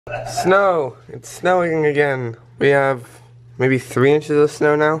Snow! It's snowing again. We have maybe 3 inches of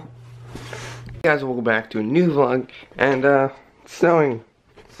snow now. Hey guys, welcome back to a new vlog, and it's snowing.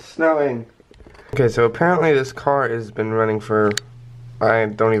 It's snowing. Okay, so apparently this car has been running for, I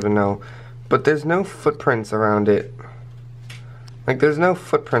don't even know, but there's no footprints around it. Like, there's no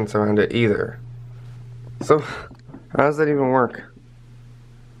footprints around it either. So, how does that even work?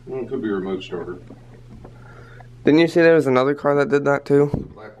 Well, it could be a remote starter. Didn't you say there was another car that did that too?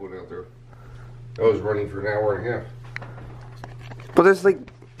 Black one out there. I was running for an hour and a half. But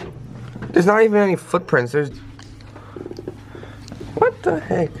there's not even any footprints. There's... What the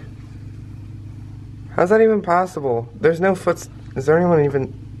heck? How's that even possible? There's no foot... Is there anyone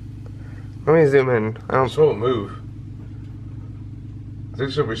even... Let me zoom in. I saw it move. I think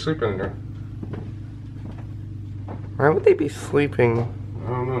somebody's sleeping in there. Why would they be sleeping? I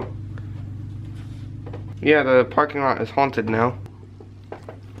don't know. Yeah, the parking lot is haunted now.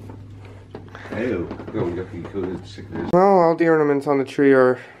 Ew. No, yucky coated sickness. Well, all the ornaments on the tree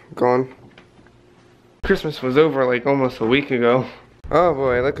are gone. Christmas was over like almost a week ago. Oh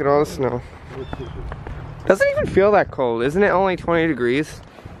boy, look at all the snow. Doesn't even feel that cold, isn't it? Only 20 degrees.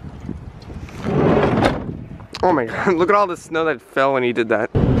 Oh my god, look at all the snow that fell when he did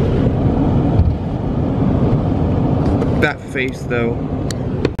that. That face though.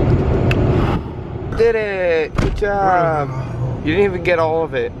 Did it! Good job! You didn't even get all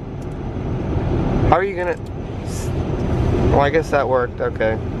of it. How are you gonna... Well, I guess that worked,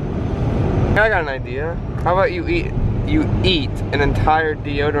 okay. I got an idea. How about you eat an entire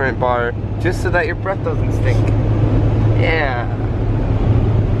deodorant bar just so that your breath doesn't stink? Yeah.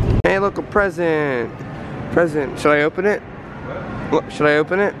 Hey, look, a present. Present. Should I open it? What? Should I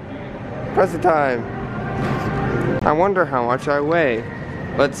open it? Present time. I wonder how much I weigh.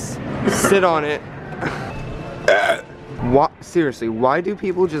 Let's sit on it. What? Seriously, why do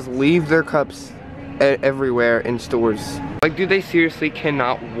people just leave their cups everywhere in stores? Like, do they seriously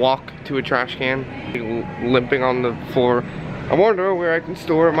cannot walk to a trash can? Limping on the floor. I wonder where I can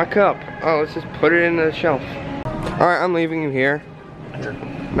store my cup. Oh, let's just put it in the shelf. Alright, I'm leaving you here.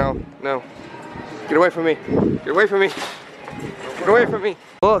 No, no. Get away from me. Get away from me. Get away from me.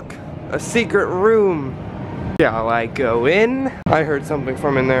 Look, a secret room. Shall I go in? I heard something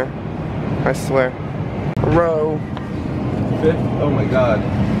from in there. I swear. Row. 5th? Oh my god.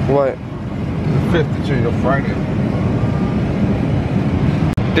 What? 5th, it's until Friday.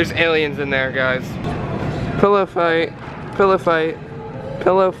 There's aliens in there, guys. Pillow fight. Pillow fight.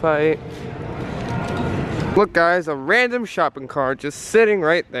 Pillow fight. Look, guys, a random shopping cart just sitting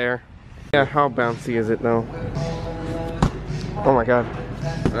right there. Yeah, how bouncy is it though? Oh my god.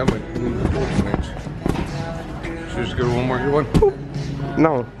 That might be the 14 inch. Should we just go to Walmart and get one?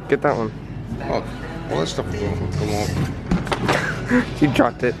 No, get that one. Oh, well, that stuff will come off. She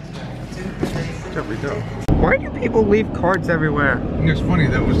dropped it. There we go. Why do people leave cards everywhere? It's funny,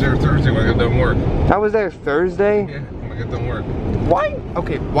 that was there Thursday when I got done work. That was there Thursday? Yeah, when I got done work. Why?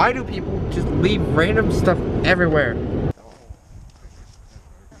 Okay, why do people just leave random stuff everywhere?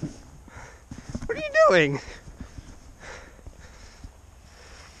 What are you doing?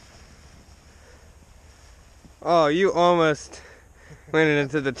 Oh, you almost landed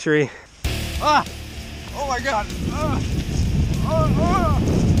into the tree. Ah! Oh my god! Ah! Oh, oh.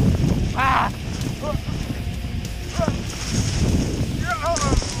 Ah!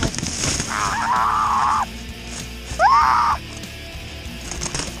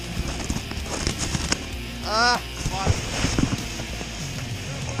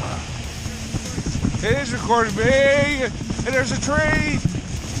 It is recording me, and there's a tree.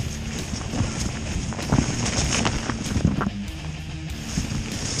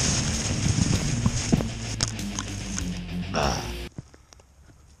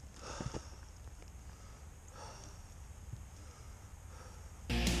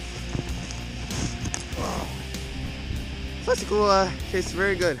 Classical tastes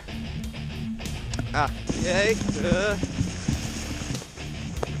very good. Ah, yay.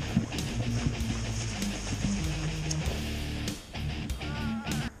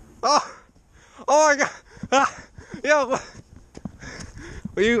 Oh! Oh my god! Ah! Yo!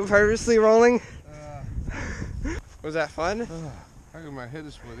 Were you purposely rolling? Was that fun? I got my head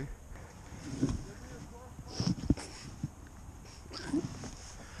is splitting.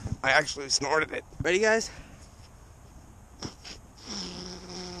 I actually snorted it. Ready, guys?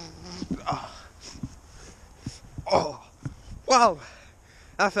 Oh. Oh. Wow!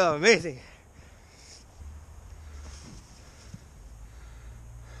 That felt amazing.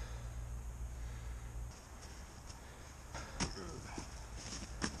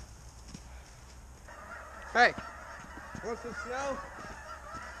 Hey, want some snow?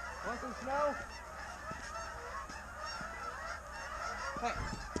 Want some snow? Hey.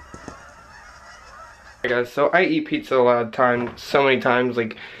 Hey guys, so I eat pizza a lot of times, so many times,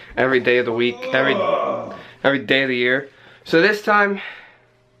 like every day of the week, every day of the year. So this time,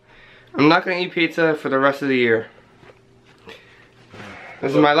 I'm not gonna eat pizza for the rest of the year.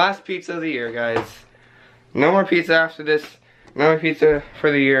 This is my last pizza of the year, guys. No more pizza after this. No more pizza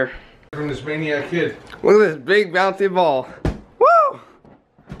for the year. From this maniac kid. Look at this big bouncy ball. Woo!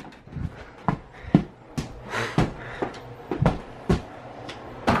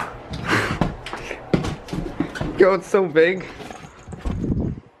 Yo, it's so big.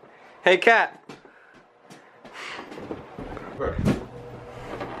 Hey, cat.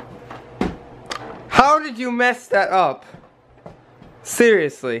 How did you mess that up?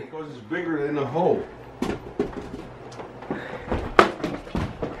 Seriously. Because it's bigger than the hole.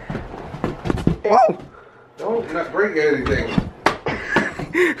 Whoa! Don't not break anything.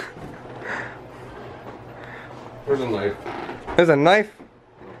 Where's a knife? There's a knife?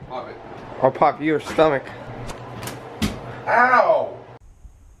 Pop it. I'll pop your stomach. Ow!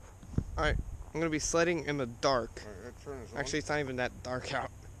 Alright, I'm gonna be sledding in the dark. Right, turn this on. Actually, it's not even that dark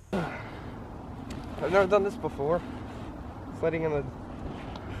out. I've never done this before. Sledding in the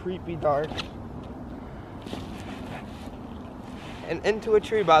creepy dark. And into a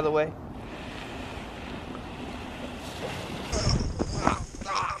tree, by the way.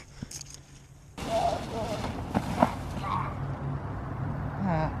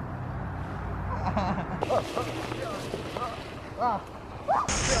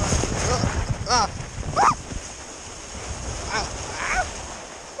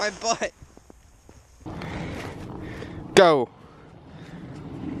 My butt. Go.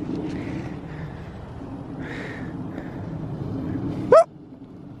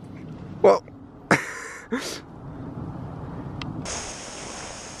 Whoa.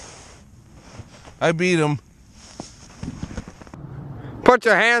 I beat him. Put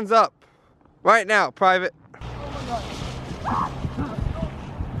your hands up right now, Private.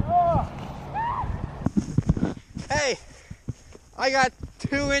 Hey, I got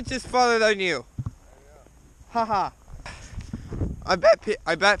 2 inches farther than you. Haha. I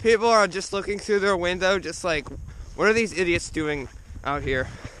bet people are just looking through their window, just like, what are these idiots doing out here?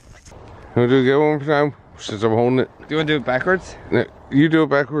 You want to do it one more time? Since I'm holding it. Do you want to do it backwards? You do it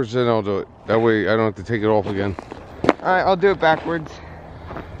backwards, then I'll do it. That way I don't have to take it off again. Alright, I'll do it backwards.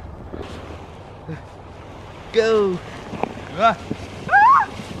 Go! Ah.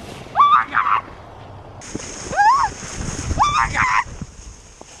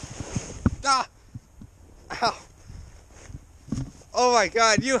 Ah. Ow. Oh my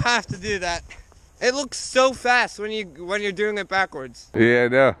god, you have to do that. It looks so fast when you're doing it backwards. Yeah, I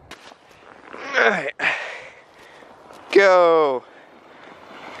know. Alright. Go.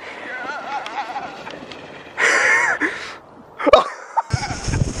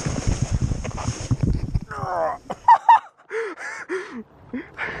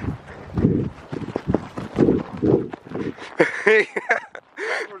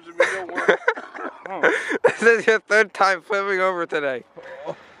 This is your 3rd time flipping over today.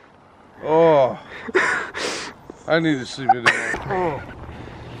 Oh. I need to sleep in there. Oh.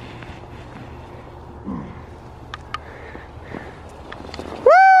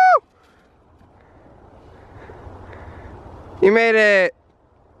 Woo! You made it.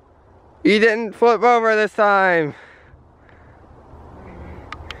 You didn't flip over this time.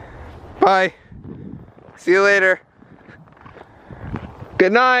 Bye. See you later.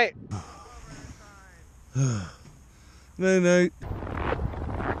 Good night. Night night.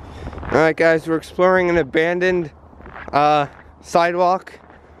 Alright guys, we're exploring an abandoned sidewalk.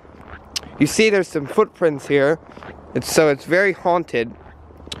 You see there's some footprints here. It's very haunted.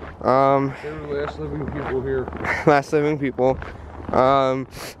 They were the last living people here. Last living people. You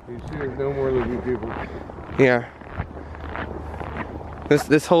see there's no more living people. Yeah.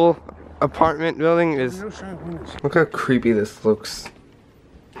 This whole apartment building is... Look how creepy this looks.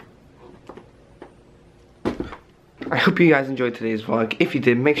 I hope you guys enjoyed today's vlog. If you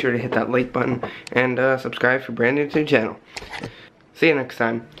did, make sure to hit that like button and subscribe if you're brand new to the channel. See you next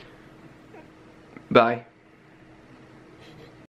time. Bye.